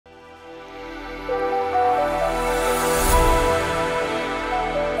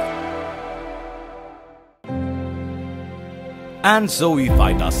And so we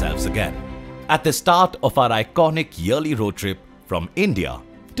find ourselves again at the start of our iconic yearly road trip from India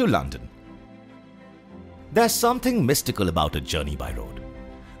to London. There's something mystical about a journey by road.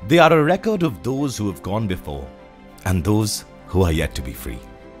 They are a record of those who have gone before and those who are yet to be free.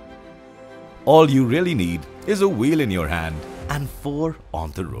 All you really need is a wheel in your hand and 4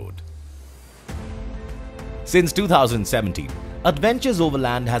 on the road. Since 2017, Adventures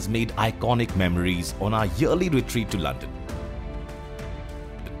Overland has made iconic memories on our yearly retreat to London.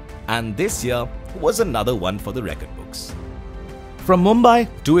 And this year was another one for the record books. From Mumbai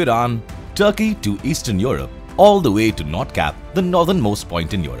to Iran, Turkey to Eastern Europe, all the way to North Cap, the northernmost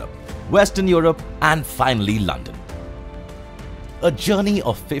point in Europe, Western Europe, and finally London. A journey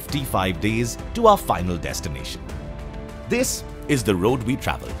of 55 days to our final destination. This is the road we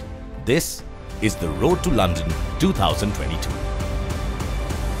travelled. This is the Road to London 2022.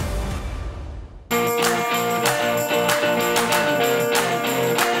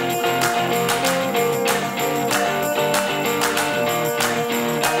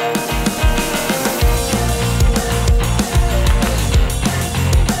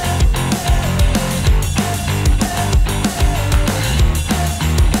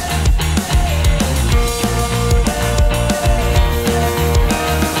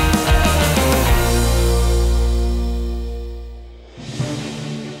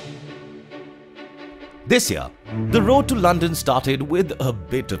 This year, the road to London started with a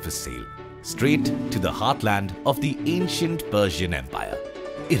bit of a sail, straight to the heartland of the ancient Persian Empire,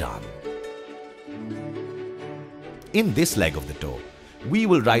 Iran. In this leg of the tour, we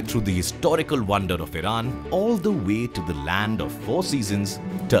will ride through the historical wonder of Iran all the way to the land of 4 seasons,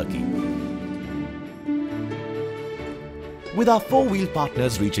 Turkey. With our 4-wheel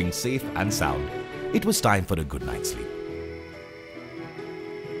partners reaching safe and sound, it was time for a good night's sleep.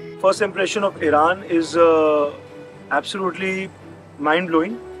 First impression of Iran is absolutely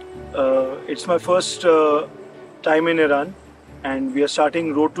mind-blowing. It's my first time in Iran, and we are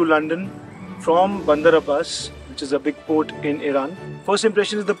starting road to London from Bandar Abbas, which is a big port in Iran. First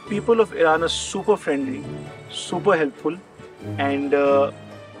impression is the people of Iran are super friendly, super helpful, and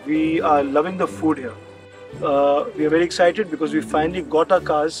we are loving the food here. We are very excited because we finally got our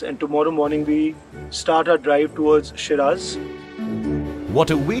cars, and tomorrow morning we start our drive towards Shiraj. What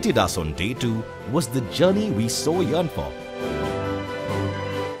awaited us on day 2 was the journey we so yearned for.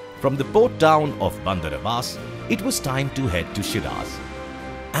 From the port town of Bandar Abbas, it was time to head to Shiraj.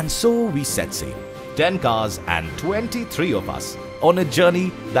 And so we set sail, 10 cars and 23 of us, on a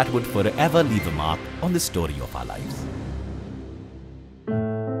journey that would forever leave a mark on the story of our lives.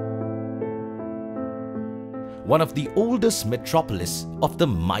 One of the oldest metropolis of the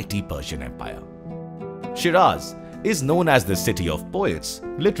mighty Persian Empire, Shiraj is known as the city of poets,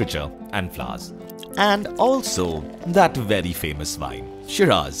 literature and flowers. And also that very famous wine,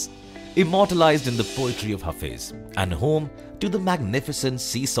 Shiraz, immortalized in the poetry of Hafiz and home to the magnificent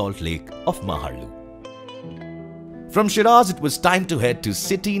sea salt lake of Maharlu. From Shiraz, it was time to head to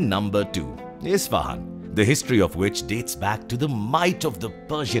city number 2, Isfahan, the history of which dates back to the might of the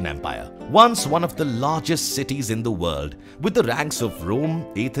Persian Empire, once one of the largest cities in the world, with the ranks of Rome,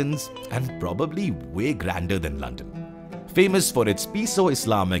 Athens, and probably way grander than London. Famous for its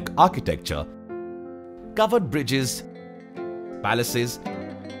Piso-Islamic architecture, covered bridges, palaces,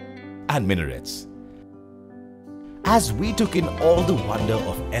 and minarets. As we took in all the wonder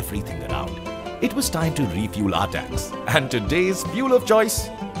of everything around, it was time to refuel our tanks, and today's fuel of choice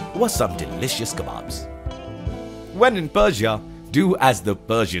was some delicious kebabs. When in Persia, do as the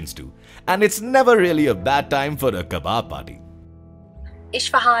Persians do, and it's never really a bad time for a kebab party.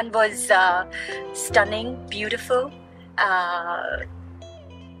 Isfahan was stunning, beautiful,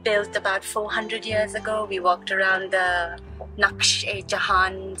 built about 400 years ago. We walked around the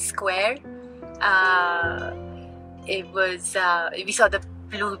Nashq-e-Jahan square. We saw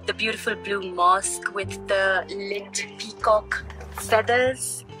the beautiful blue mosque with the lit peacock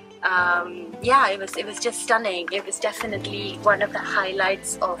feathers. Yeah, it was just stunning. It was definitely one of the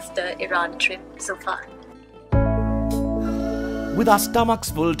highlights of the Iran trip so far. With our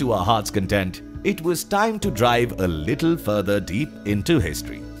stomachs full to our heart's content, it was time to drive a little further deep into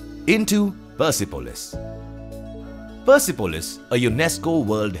history, into Persepolis. Persepolis, a UNESCO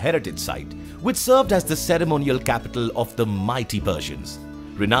World Heritage Site, which served as the ceremonial capital of the mighty Persians.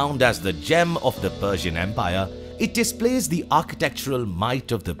 Renowned as the gem of the Persian Empire, it displays the architectural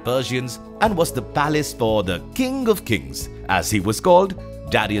might of the Persians and was the palace for the King of Kings, as he was called,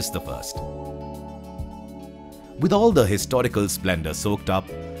 Darius I. With all the historical splendor soaked up,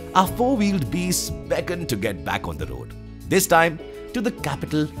 our 4-wheeled beasts beckoned to get back on the road, this time to the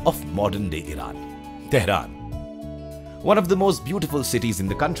capital of modern-day Iran, Tehran. One of the most beautiful cities in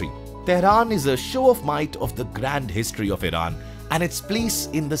the country, Tehran is a show of might of the grand history of Iran and its place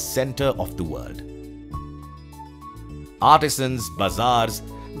in the center of the world. Artisans, bazaars,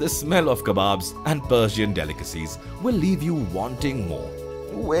 the smell of kebabs and Persian delicacies will leave you wanting more,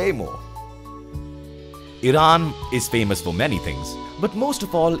 way more. Iran is famous for many things, but most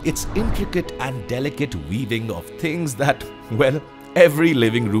of all its intricate and delicate weaving of things that, well, every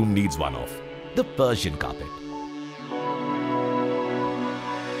living room needs one of: the Persian carpet.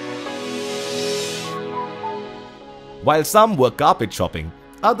 While some were carpet shopping,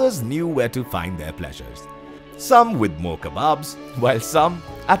 others knew where to find their pleasures. Some with more kebabs, while some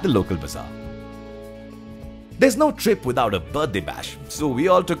at the local bazaar. There's no trip without a birthday bash, so we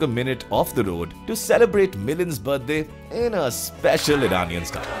all took a minute off the road to celebrate Milan's birthday in a special Iranian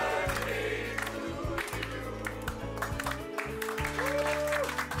style.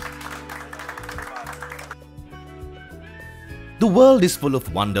 The world is full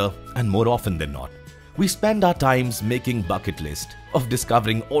of wonder, and more often than not, we spend our times making bucket list of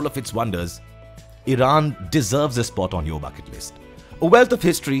discovering all of its wonders. Iran deserves a spot on your bucket list. A wealth of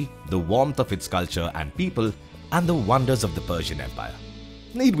history, the warmth of its culture and people, and the wonders of the Persian Empire.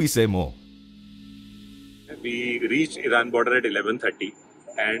 Need we say more? We reached Iran border at 11:30,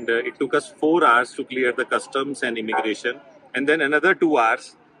 and it took us 4 hours to clear the customs and immigration, and then another 2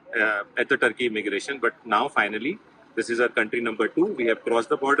 hours at the Turkey immigration. But now finally, this is our country number 2. We have crossed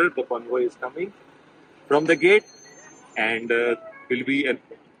the border. The convoy is coming from the gate, and we'll be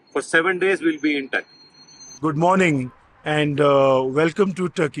for 7 days. We'll be in Turkey. Good morning and welcome to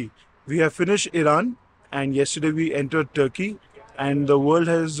Turkey. We have finished Iran and yesterday we entered Turkey, and the world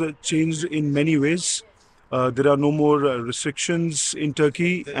has changed in many ways. There are no more restrictions in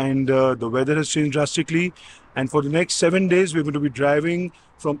Turkey, and the weather has changed drastically. And for the next 7 days, we're going to be driving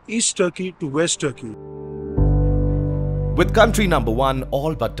from East Turkey to West Turkey. With country number 1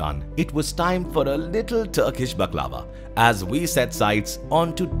 all but done, it was time for a little Turkish baklava as we set sights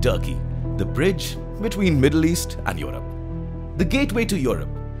onto Turkey, the bridge between Middle East and Europe. The gateway to Europe,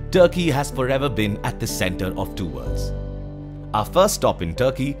 Turkey has forever been at the center of 2 worlds. Our first stop in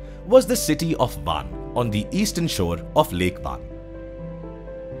Turkey was the city of Van on the eastern shore of Lake Van.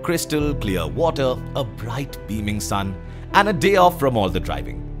 Crystal clear water, a bright beaming sun, and a day off from all the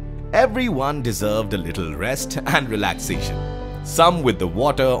driving. Everyone deserved a little rest and relaxation, some with the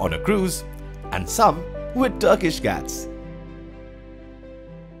water on a cruise, and some with Turkish cats.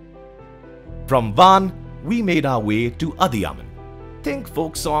 From Van, we made our way to Adıyaman. Think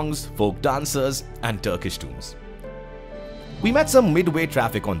folk songs, folk dancers, and Turkish tunes. We met some midway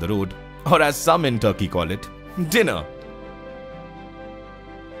traffic on the road, or as some in Turkey call it, dinner.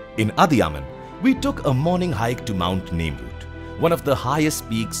 In Adıyaman, we took a morning hike to Mount Nemrut, one of the highest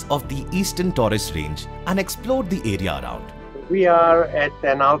peaks of the Eastern Taurus Range, and explored the area around. We are at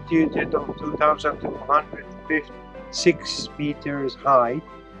an altitude of 2,256 meters high.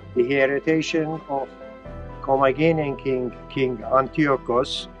 The habitation of Commagene King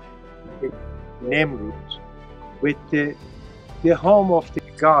Antiochus, Nemrut, with the home of the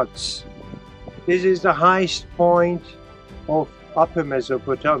gods. This is the highest point of Upper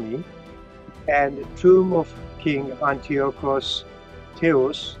Mesopotamia, and the tomb of King Antiochus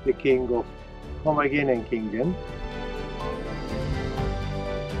Theos, the king of Commagene Kingdom.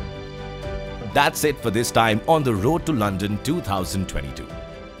 That's it for this time on the road to London 2022.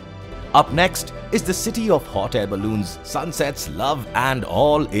 Up next is the city of hot air balloons, sunsets, love, and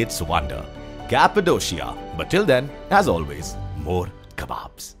all its wonder, Cappadocia. But till then, as always, more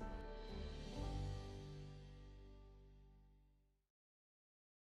kebabs.